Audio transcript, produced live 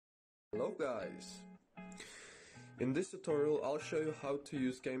Hello guys! In this tutorial I'll show you how to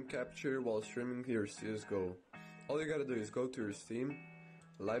use game capture while streaming your Csgo. All you gotta do is go to your Steam,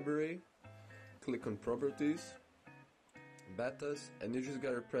 library, click on properties, betas, and you just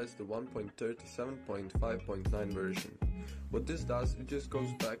gotta press the 1.37.5.9 version. What this does, it just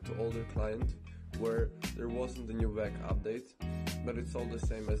goes back to older client where there wasn't a new back update, but it's all the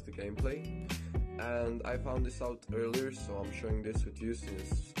same as the gameplay. And I found this out earlier, so I'm showing this with you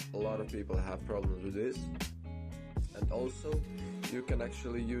since a lot of people have problems with this. And also, you can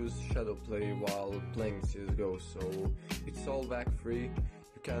actually use shadow play while playing CSGO, so it's all back free,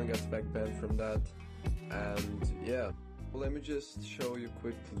 you can't get back banned from that. And yeah, well, let me just show you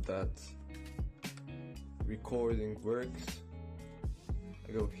quickly that recording works.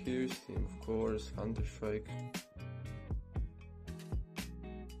 I go here, Steam of course, Counter-Strike.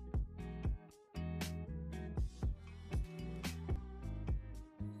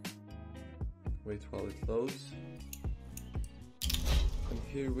 Wait while it loads. And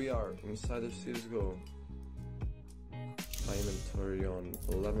here we are inside of CSGO. My inventory on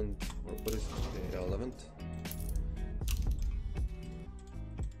 11th, or what is it? Okay, 11th.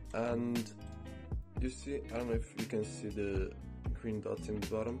 And you see, I don't know if you can see the green dots in the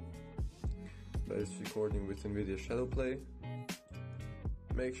bottom, but it's recording with NVIDIA Shadowplay.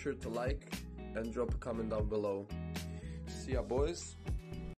 Make sure to like and drop a comment down below. See ya boys!